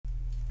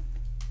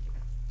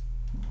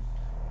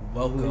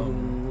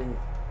Welcome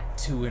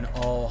to an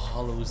All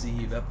Hallows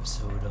Eve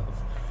episode of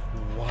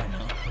Why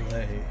Not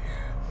Play.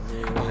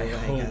 I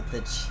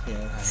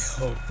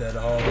hope that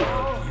all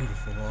our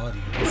beautiful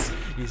audience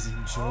is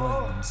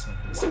enjoying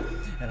themselves,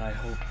 and I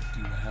hope that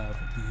you have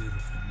a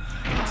beautiful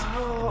night,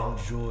 an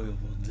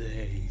enjoyable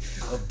day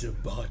of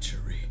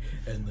debauchery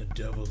and the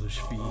devilish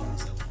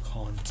fiends that will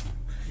haunt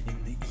you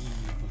in the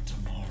eve of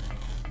tomorrow.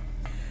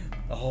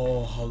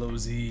 All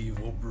Hallows Eve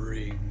will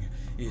bring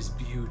is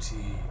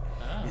beauty.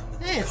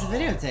 Hey, it's a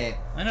videotape.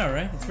 I know,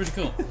 right? It's pretty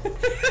cool.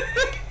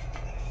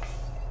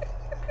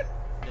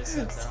 This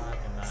sucks. I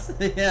don't have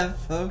to Yeah,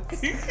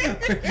 folks. We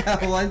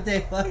got one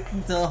day left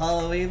until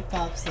Halloween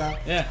pops up.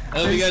 Yeah, I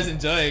hope you guys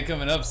enjoy it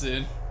coming up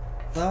soon.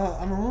 Though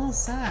I'm a little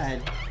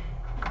sad.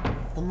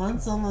 The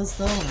month's almost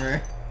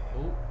over.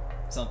 Ooh.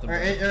 Something. Or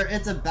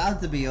it's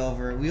about to be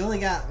over. We only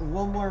got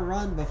one more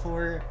run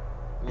before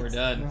We're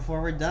done.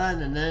 Before we're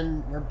done, and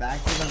then we're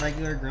back to the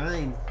regular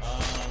grind.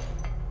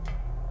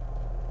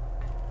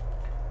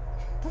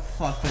 What the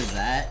fuck was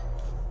that?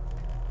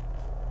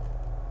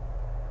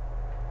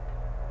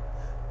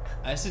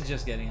 I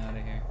suggest getting out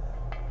of here.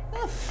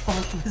 What the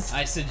fuck was that?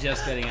 I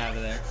suggest getting out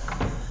of there.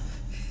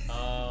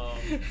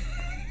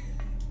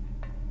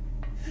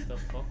 The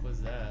fuck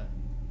was that?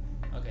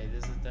 Okay,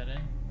 this is dead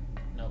end?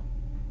 Nope.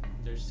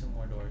 There's two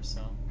more doors,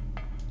 so.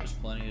 There's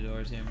plenty of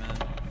doors here, man.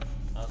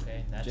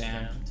 Okay, that's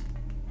Jammed. jammed.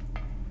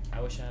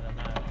 I wish I had a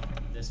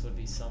map. This would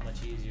be so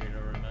much easier to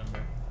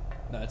remember.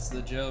 That's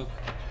the joke.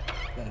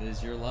 That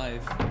is your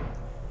life.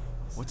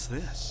 What's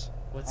this?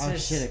 What's Oh,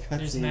 this? shit, a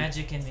There's cutscene.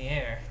 magic in the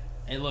air.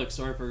 Hey, look,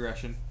 story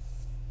progression.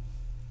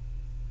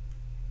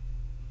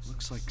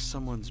 Looks like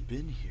someone's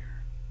been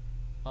here.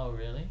 Oh,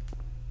 really?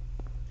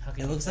 How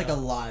can It you looks like a tell?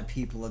 lot of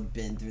people have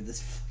been through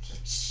this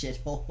fucking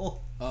shithole.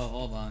 Oh,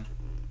 hold on.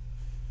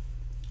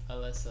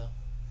 Alyssa.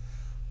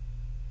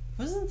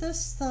 Wasn't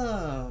this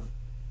the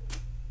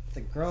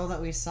girl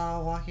that we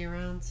saw walking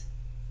around?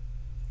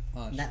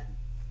 Oh, shit. That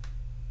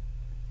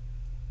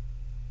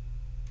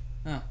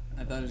Oh,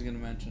 I thought I was gonna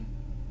mention.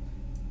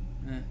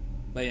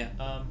 But yeah,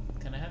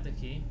 Can I have the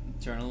key?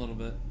 turn a little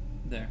bit.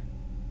 There.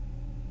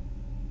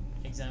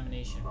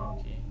 Examination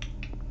room key.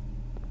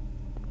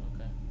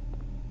 Okay.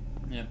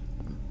 Yep.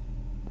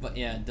 But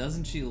yeah,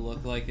 doesn't she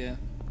look like it?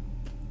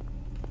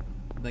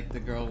 Like the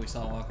girl we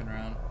saw walking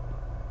around.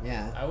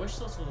 yeah, I wish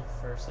those were the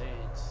first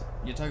aids.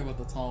 You're talking about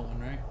the tall one,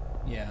 right?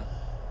 Yeah.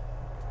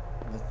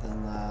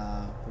 within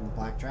the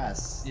black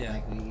dress. Yeah.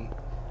 Like we,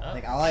 Oh.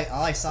 like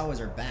all I saw was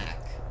her back.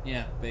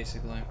 Yeah,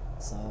 basically.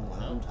 So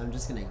No. I'm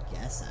just gonna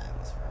guess that it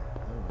was her. I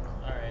don't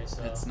know. Alright,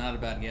 so. It's not a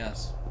bad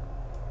guess.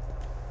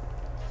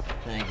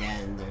 Then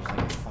again, there's like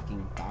a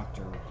fucking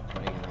doctor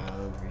running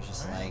around where he's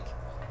just like,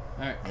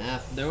 Alright.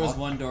 ah, There was fuck.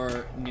 one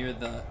door near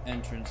the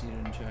entrance you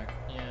didn't check.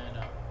 Yeah, I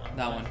know. I'm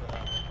That going one. for that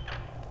one.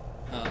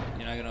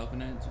 You're not gonna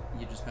open it?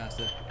 You just passed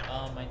it.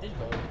 I did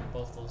go to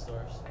both those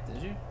doors.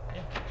 Did you?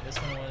 Yeah. This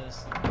one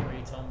was where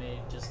you told me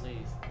just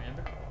leave.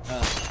 Remember?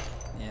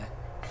 Yeah.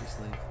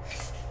 Just leave.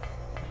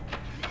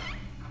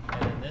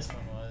 And then this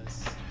one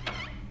was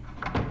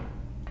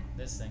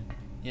this thing.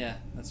 Yeah,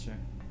 that's true.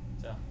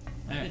 So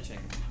I Alright. did check.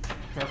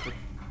 Perfect.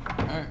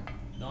 Alright.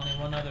 The only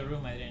one other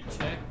room I didn't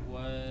check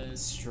was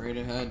Straight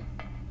ahead.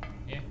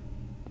 here.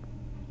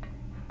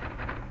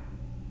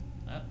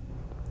 Up.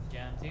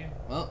 Jammed here.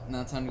 Well,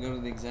 now time to go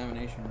to the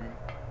examination room.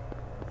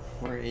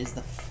 Where is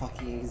the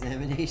fucking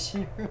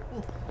examination room?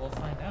 We'll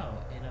find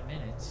out in a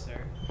minute,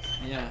 sir.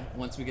 Yeah,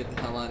 once we get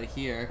the hell out of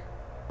here.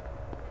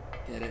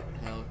 Get it?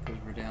 Hell, because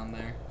we're down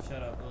there.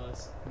 Shut up,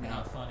 Willis. No.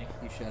 Not funny.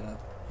 You shut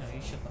up. No,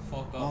 you shut the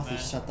fuck up, Oh, man.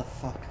 shut the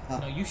fuck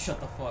up. No, you shut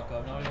the fuck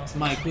up. Nobody wants to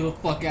Mike, listen to who the your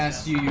fuck fucking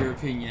asked damn- you your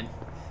opinion?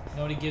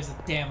 Nobody gives a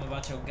damn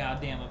about your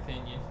goddamn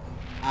opinion.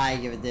 I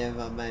give a damn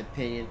about my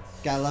opinion.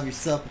 Gotta love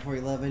yourself before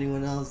you love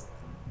anyone else.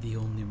 The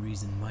only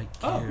reason Mike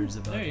Oh, cares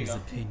about there you his go.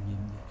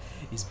 opinion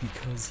is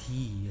because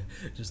he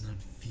does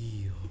not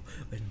feel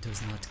and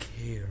does not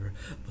care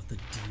about the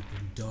deep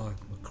and dark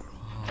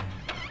macabre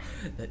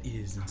that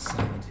is in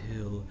Silent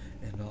Hill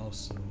and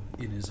also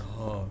in his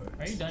heart.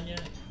 Are you done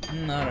yet? I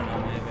don't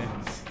know,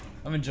 maybe.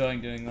 I'm enjoying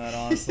doing that,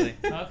 honestly.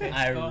 Okay,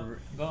 I go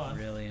on.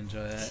 really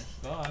enjoy that.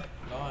 Go on.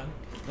 Go on.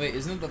 Wait,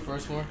 isn't it the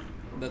first floor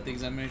that the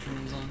examination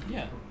room's on?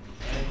 Yeah.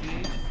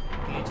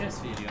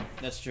 VHS video.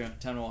 That's true.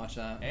 Time to watch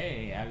that.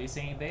 Hey, have you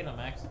seen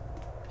Betamax?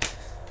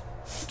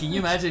 Can you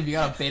imagine if you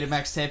got a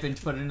Betamax tape and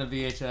put it in a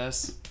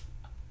VHS?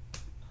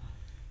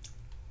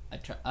 I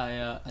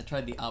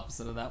tried the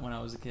opposite of that when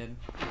I was a kid.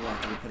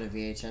 What, did you put a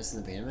VHS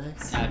in the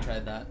Betamax? Yeah, I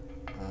tried that.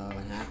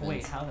 What happened?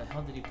 Wait, how the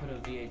hell did he put a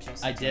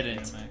VHS? I into didn't.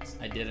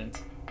 Betamax? I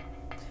didn't.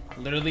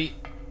 Literally,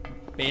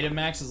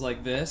 Betamax is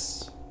like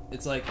this.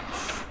 It's like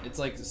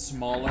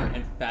smaller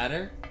and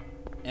fatter,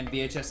 and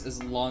VHS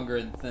is longer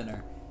and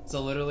thinner.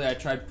 So literally, I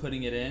tried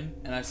putting it in,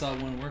 and I saw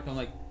it wouldn't work. I'm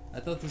like, I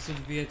thought this was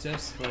a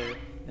VHS player,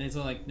 and it's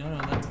all like, no,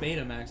 that's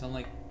Betamax. I'm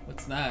like,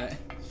 what's that?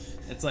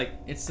 It's like,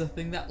 it's the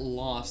thing that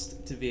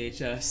lost to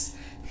VHS.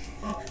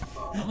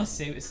 I'm gonna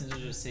save it since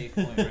there's a save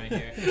point right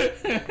here.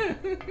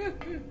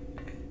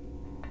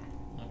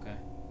 Okay.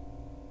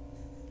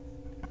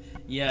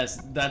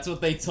 Yes, that's what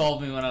they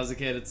told me when I was a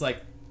kid. It's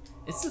like,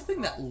 it's the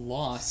thing that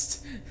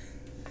lost.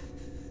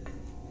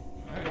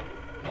 Alright,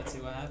 let's see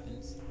what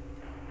happens.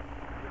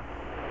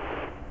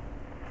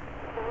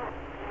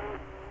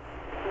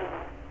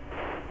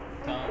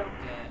 Don't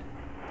get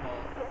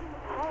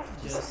Paul.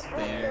 Just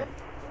There.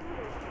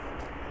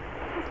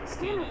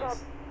 scan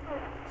is.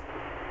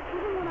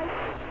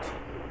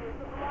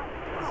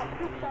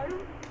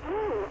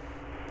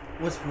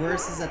 What's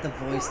worse is that the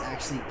voice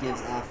actually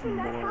gives off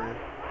more.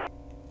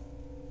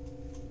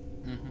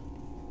 Mm-hmm.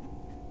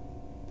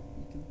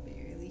 You can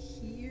barely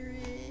hear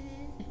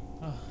it.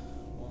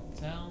 Won't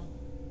tell.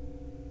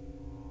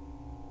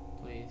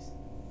 Please.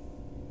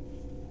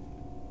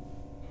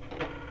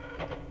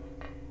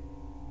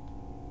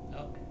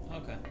 Oh,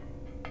 okay.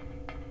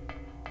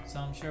 So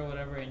I'm sure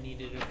whatever I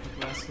needed to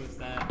progress with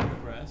that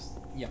progressed.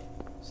 Yep.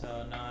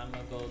 So now I'm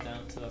gonna go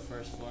down to the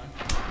first floor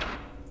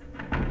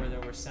where there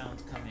were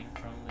sounds coming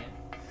from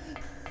it.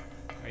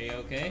 Are you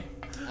okay?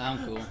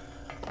 I'm cool.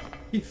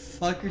 You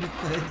fuckers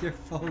played your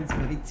phones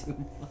way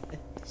too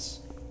much.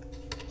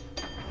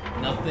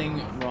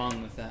 Nothing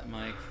wrong with that,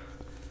 Mike.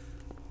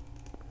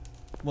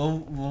 Well,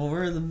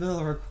 we're in the middle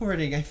of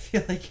recording. I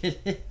feel like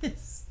it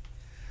is.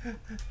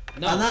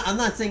 No, I'm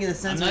not saying in the I'm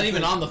sense. not where it's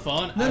even like- on the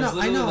phone. No, I no, was I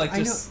literally know, like I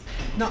just.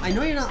 know. No, I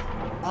know you're not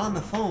on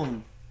the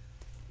phone.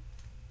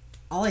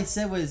 All I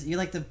said was you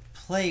like to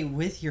play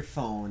with your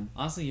phone.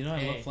 Honestly, you know, I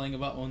Hey. love playing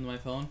about on my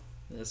phone.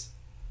 This.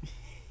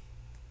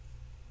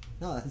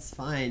 No, that's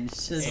fine.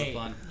 It's just so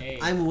fun. Hey,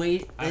 I'm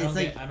wait. I It's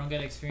like don't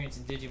get experience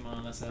in Digimon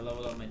unless I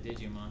level up my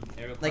Digimon.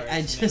 It requires Like, I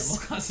minimal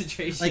just-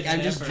 concentration. like I'm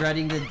and just effort.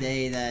 dreading the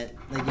day that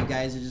like you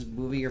guys are just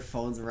moving your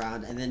phones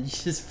around and then you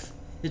just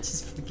it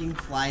just fucking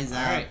flies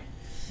out, Alright.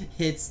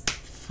 hits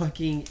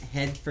fucking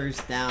head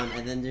first down,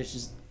 and then there's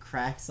just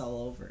cracks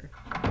all over.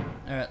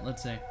 All right,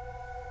 let's see.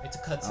 It's a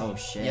cutscene. Oh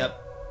shit.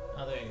 Yep.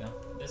 Oh, there you go.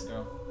 This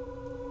girl.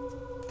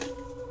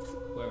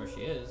 Whoever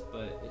she is,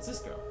 but it's this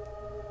girl.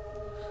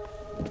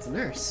 It's a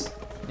nurse.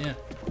 Yeah.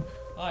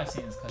 Oh, I've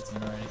seen this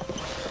cutscene already.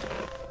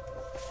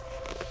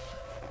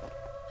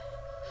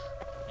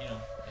 You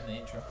know, in the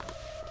intro.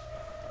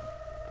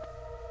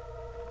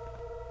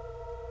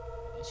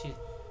 And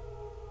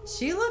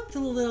She looked a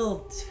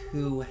little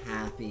too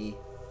happy.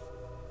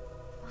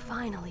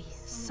 Finally,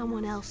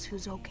 someone else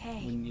who's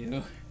okay. When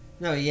you.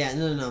 No, yeah,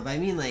 no, but I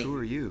mean like Who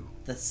are you?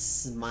 the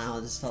smile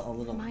just felt a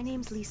little. My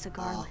name's Lisa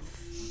Garland.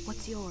 off.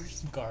 What's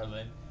yours?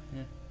 Garland.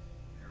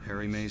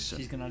 Harry Mason.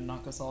 She's gonna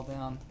knock us all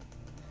down.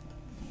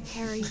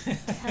 Harry,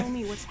 tell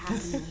me what's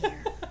happening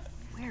here.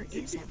 Where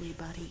is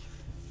everybody?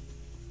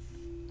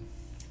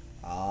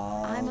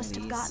 Oh, I must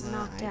have gotten Lisa,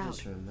 knocked I out.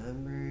 just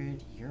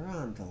remembered you're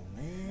on the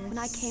list. When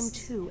I came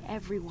to,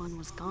 everyone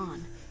was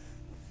gone.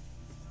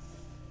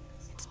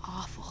 It's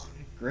awful.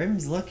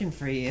 Grim's looking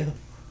for you.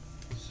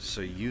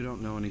 So you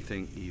don't know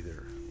anything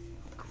either.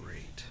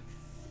 Great.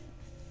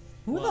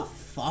 Who Well, the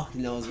fuck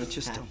knows I what's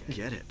just happening? don't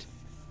get it.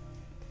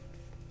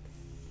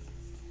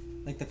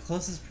 Like the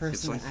closest person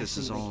It's like that this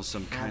is actually, all like,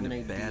 some had kind an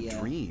of bad idea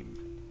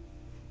dream.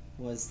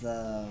 was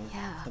the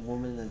Yeah,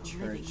 woman in the a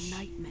living church.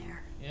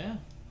 nightmare. Yeah.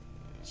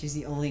 She's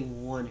the only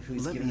one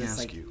who's Let given me us ask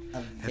like you, a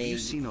have you vague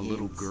seen a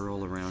little hint.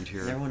 girl around And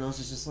here? everyone else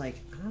is just like,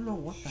 I don't know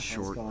what the hell's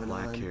Short, going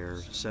black on.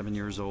 hair, 7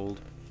 years old.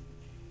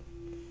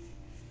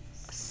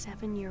 A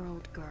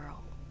 7-year-old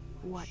girl.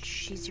 What,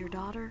 she's your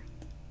daughter?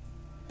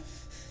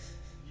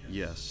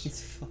 Yes.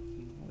 These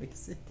fucking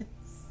voices.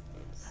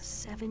 A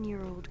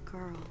 7-year-old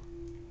girl.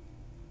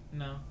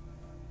 No.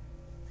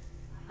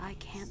 I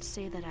can't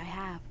say that I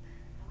have.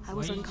 I Why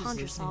was are you just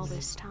unconscious all listening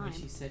this when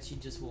time. she said she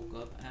just woke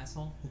up,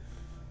 asshole.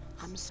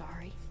 I'm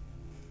sorry.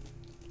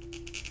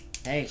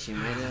 Hey, she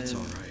might That's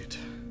have. alright.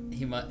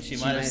 She might She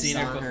have might have seen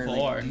saw her her,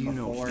 before. like, Do you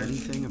know Before-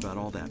 anything about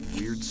all that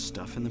weird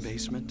stuff in the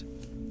basement?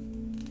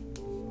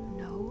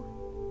 No?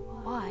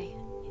 Why?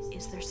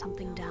 Is there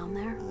something down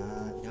there?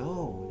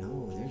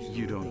 No, there's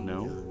You don't nothing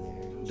know?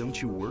 down there.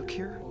 Don't you work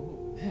here?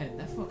 Oh, man,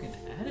 that fucking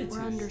attitude.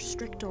 We're under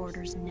strict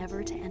orders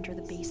never to enter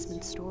the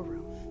basement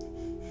storeroom.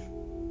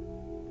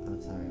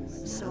 I'm sorry,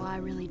 what So now? I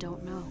really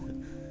don't know.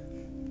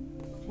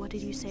 What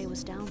did you say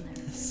was down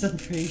there? Some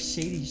pretty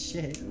shady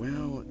shit.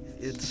 Well,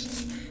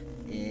 it's...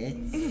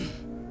 It's.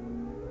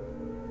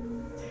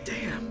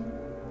 Damn!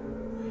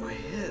 My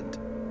head.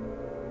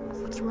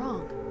 What's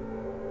wrong?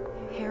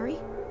 Harry?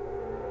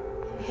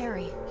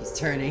 Harry, He's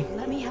turning.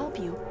 let me help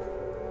you.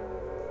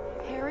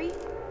 Harry?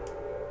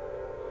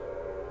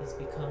 He's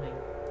becoming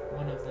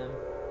one of them.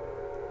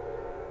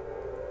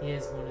 He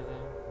is one of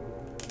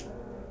them.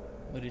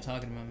 What are you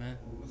talking about, man?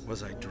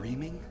 Was I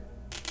dreaming?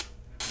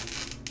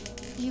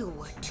 You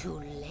were too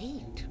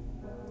late.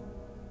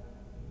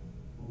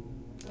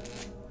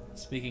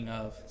 Speaking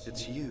of,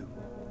 It's you.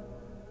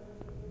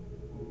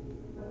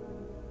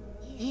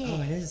 Yes,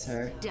 Oh, it is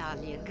her.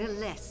 Dahlia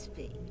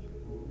Gillespie.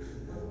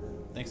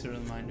 thanks for the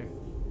reminder.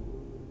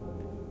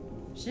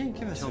 She didn't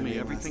give us Tell her me name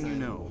everything last you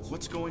time. know.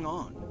 What's going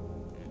on?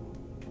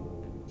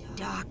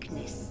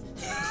 Darkness.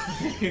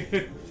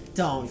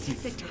 Don't you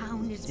The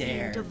town is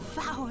dare. being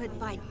devoured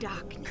by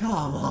darkness.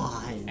 Come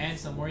on.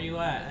 Ansem, where you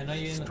at? I know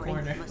you're in the Strength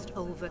corner. must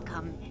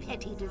overcome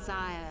petty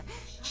desire,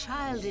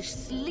 childish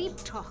sleep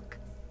talk.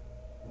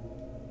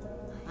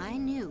 I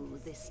knew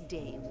this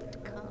day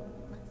would come.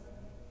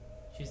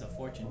 She's a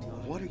fortune teller.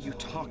 What are you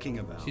talking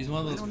about? She's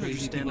one of I those don't crazy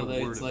understand people a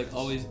that word it's of like this.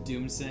 always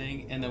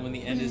doomsaying, and then when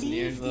the end is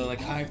near, Believe they're the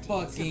like, I evidence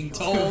fucking of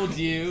your told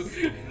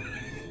you.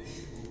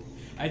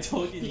 I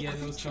told you The the end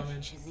other was coming.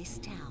 church in this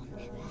town,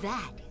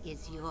 that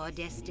is your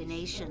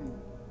destination.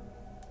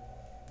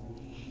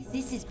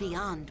 This is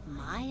beyond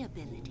my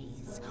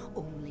abilities.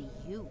 Only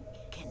you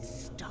can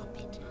stop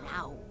it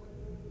now.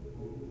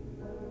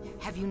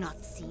 Have you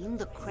not seen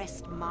the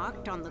crest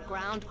marked on the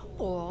ground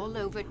all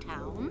over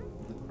town?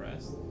 The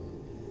crest.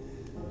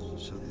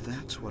 So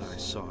that's what I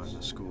saw in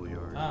the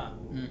schoolyard. Ah,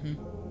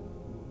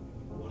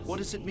 What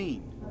does it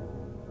mean?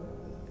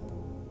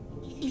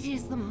 It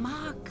is the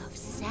mark of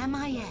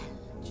Samael.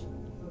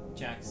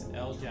 Jackson.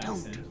 L.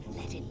 Jackson. Don't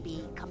let it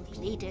be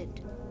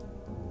completed.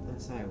 I'm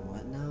sorry,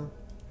 what now?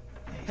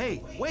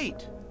 Hey,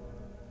 wait!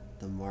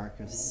 The mark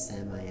of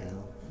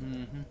Samael.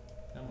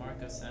 The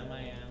mark of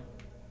Samael.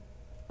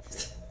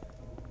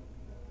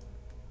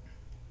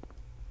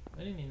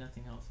 What do you mean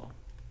nothing helpful?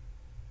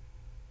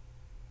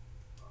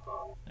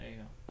 There you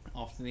go.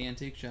 Off to the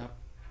antique shop.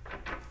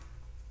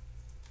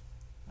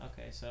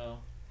 Okay, so.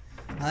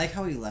 I like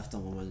how he left a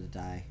woman to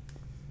die.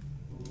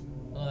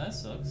 Well, that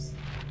sucks.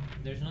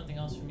 There's nothing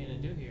else for me to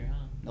do here,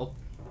 huh? Nope.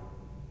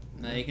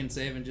 Now you can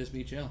save and just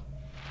be chill.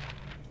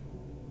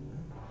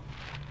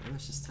 Oh,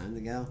 it's just time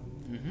to go.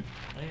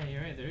 Oh yeah,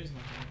 you're right. There is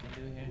nothing I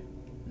can do here.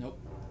 Nope.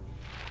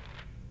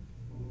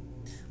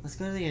 Let's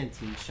go to the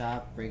antique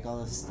shop, break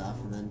all this stuff,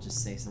 and then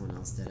just say someone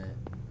else did it.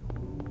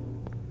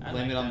 I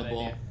Blame like it on that the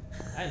bull. idea.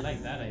 I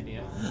like that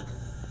idea.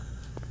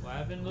 What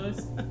happened,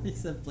 Lewis? He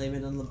said blame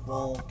it on the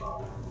bull.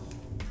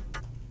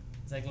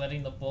 It's like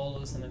letting the bull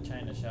loose in the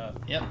china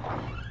shop. Yep.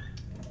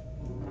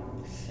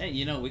 Hey,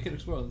 you know, we could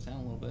explore the town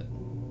a little bit.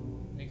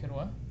 We could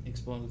what?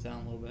 Explore the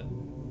town a little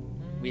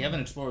bit. We haven't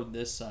explored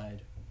this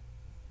side.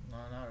 No,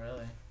 not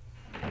really.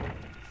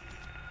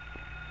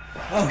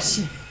 Oh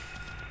shit.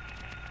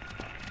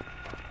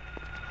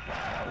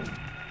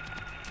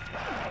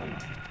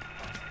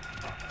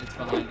 It's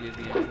behind you,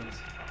 the entrance.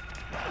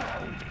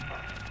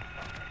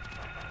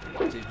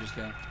 Dude, just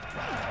go.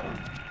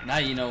 Now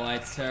you know why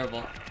it's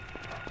terrible.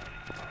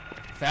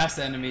 Fast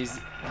enemies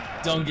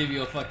don't give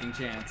you a fucking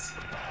chance.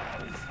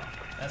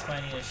 That's why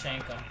I need to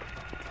shank him.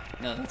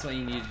 No, that's why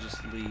you need to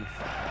just leave.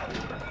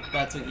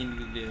 That's what you need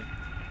to do.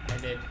 I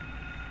did.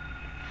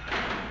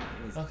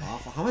 It was Okay.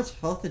 awful. How much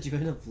health did you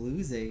end up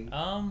losing?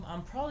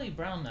 I'm probably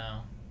brown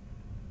now.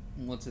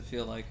 What's it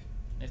feel like?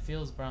 It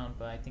feels brown,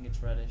 but I think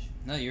it's reddish.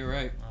 No, you're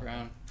right, Okay.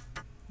 Brown.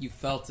 You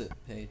felt it,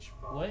 Paige.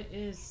 What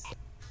is...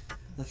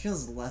 It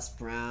feels less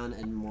brown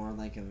and more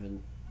like of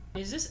an...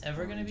 Is this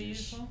ever gonna be Orangish.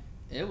 useful?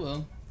 It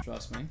will,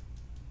 trust me.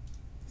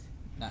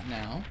 Not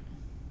now,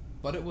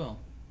 but it will.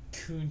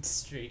 Coon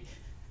Street.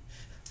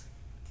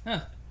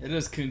 Huh, it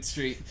is Coon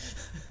Street.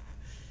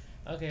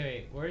 Okay,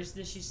 wait. Where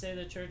did she say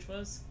the church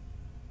was?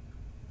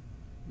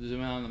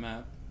 Zoom out on the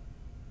map.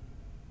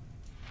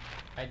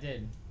 I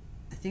did.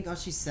 I think all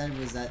she said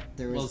was that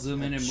there was Well,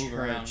 zoom in a and move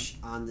around. church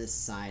on this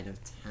side of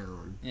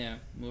town. Yeah,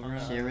 move Uh-huh.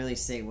 around. She didn't really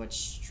say which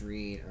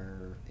street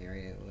or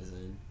area it was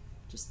in.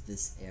 Just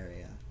this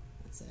area.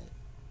 That's it.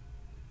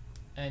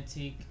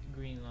 Antique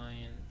Green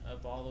Lion.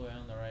 Up all the way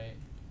on the right.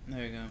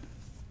 There you go.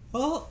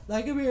 Well,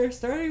 that could be our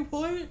starting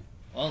point.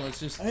 Well, let's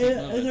just keep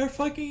moving. our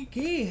fucking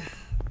key.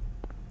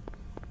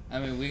 I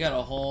mean, we got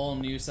a whole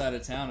new side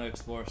of town to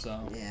explore,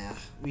 so. Yeah,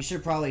 we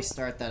should probably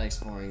start that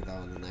exploring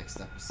though in the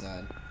next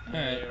episode.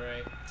 Alright, You're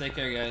right. take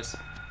care, guys.